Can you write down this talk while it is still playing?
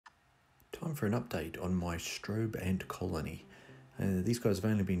Time for an update on my Strobe ant colony. These guys have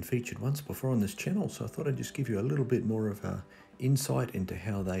only been featured once before on this channel, so I thought I'd just give you a little bit more of a insight into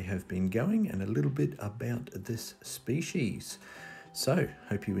how they have been going and a little bit about this species. So,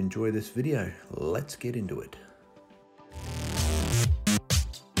 hope you enjoy this video. Let's get into it.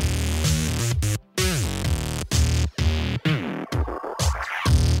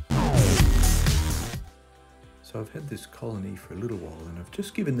 So I've had this colony for a little while and I've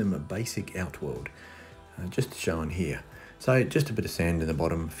just given them a basic outworld, just shown here. So just a bit of sand in the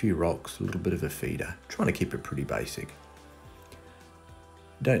bottom, a few rocks, a little bit of a feeder, trying to keep it pretty basic.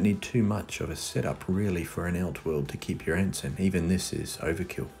 Don't need too much of a setup really for an outworld to keep your ants in, even this is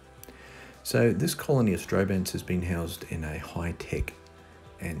overkill. So this colony of strobe ants has been housed in a high-tech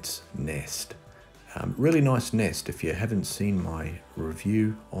ants nest. Really nice nest. If you haven't seen my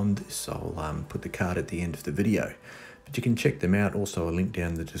review on this, I'll put the card at the end of the video. But you can check them out. Also a link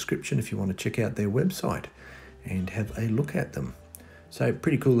down in the description if you want to check out their website and have a look at them. So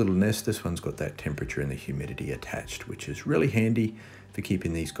pretty cool little nest. This one's got that temperature and the humidity attached, which is really handy for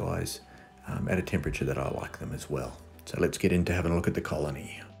keeping these guys at a temperature that I like them as well. So let's get into having a look at the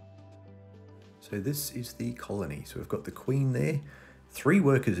colony. So this is the colony. So we've got the queen there. 3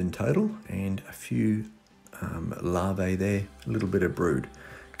 workers in total and a few larvae there, a little bit of brood.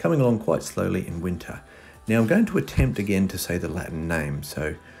 Coming along quite slowly in winter. Now I'm going to attempt again to say the Latin name.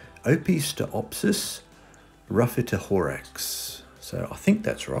 So Opisthopsis RUFITHORAX. So I think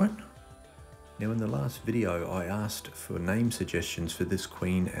that's right. Now in the last video I asked for name suggestions for this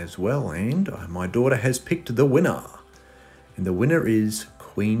queen as well, and my daughter has picked the winner. And the winner is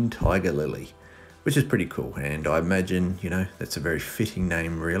Queen Tiger Lily, which is pretty cool, and I imagine, you know, that's a very fitting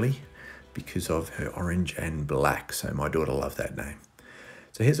name really because of her orange and black, so my daughter loved that name.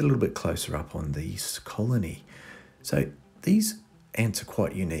 So here's a little bit closer up on this colony. So these ants are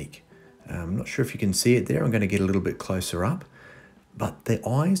quite unique. I'm not sure if you can see it there. I'm going to get a little bit closer up, but the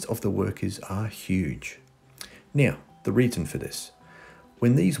eyes of the workers are huge. Now, the reason for this,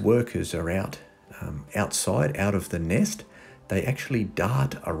 when these workers are outside, out of the nest, they actually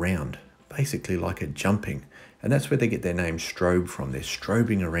dart around, basically like a jumping, and that's where they get their name strobe from. They're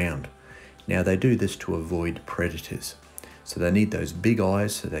strobing around. Now they do this to avoid predators, so they need those big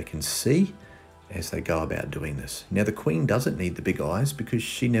eyes so they can see as they go about doing this. Now the queen doesn't need the big eyes because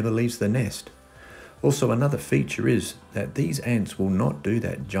she never leaves the nest. Also, another feature is that these ants will not do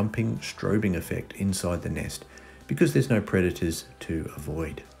that jumping strobing effect inside the nest because there's no predators to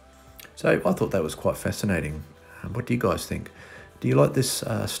avoid. So I thought that was quite fascinating. What do you guys think? Do you like this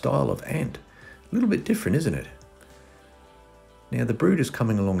style of ant? A little bit different, isn't it? Now the brood is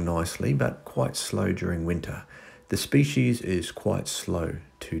coming along nicely, but quite slow during winter. The species is quite slow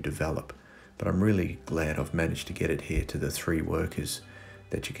to develop, but I'm really glad I've managed to get it here to the 3 workers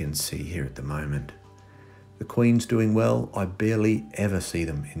that you can see here at the moment. The queen's doing well. I barely ever see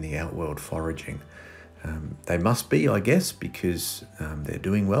them in the outworld foraging. They must be, I guess, because they're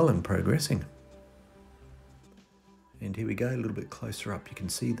doing well and progressing. And here we go, a little bit closer up. You can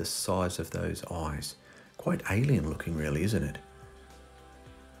see the size of those eyes. Quite alien looking really, isn't it?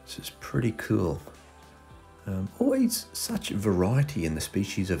 This is pretty cool. Always such variety in the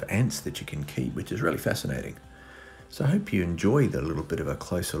species of ants that you can keep, which is really fascinating. So I hope you enjoy the little bit of a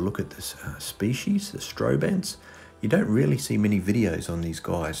closer look at this species, the strobe ants. You don't really see many videos on these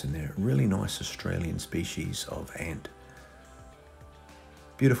guys, and they're a really nice Australian species of ant.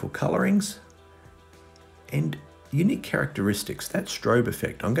 Beautiful colorings and unique characteristics. That strobe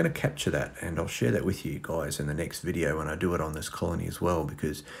effect, I'm going to capture that and I'll share that with you guys in the next video when I do it on this colony as well,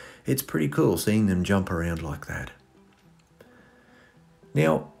 because it's pretty cool seeing them jump around like that.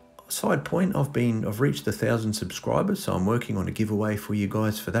 Now, side point, I've reached 1,000 subscribers, so I'm working on a giveaway for you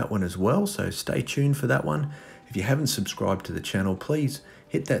guys for that one as well, so stay tuned for that one. If you haven't subscribed to the channel, please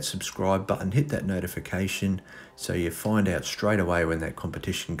hit that subscribe button, hit that notification so you find out straight away when that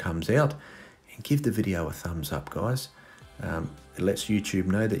competition comes out. And give the video a thumbs up, guys. It lets YouTube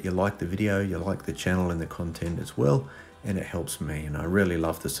know that you like the video, you like the channel and the content as well, and it helps me, and I really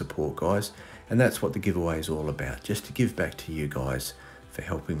love the support, guys. And that's what the giveaway is all about, just to give back to you guys for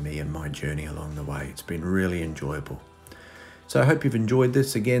helping me in my journey along the way. It's been really enjoyable. So I hope you've enjoyed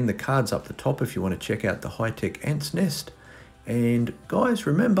this. Again, the card's up the top if you want to check out the high-tech ants nest. And guys,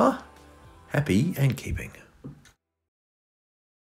 remember, happy ant keeping.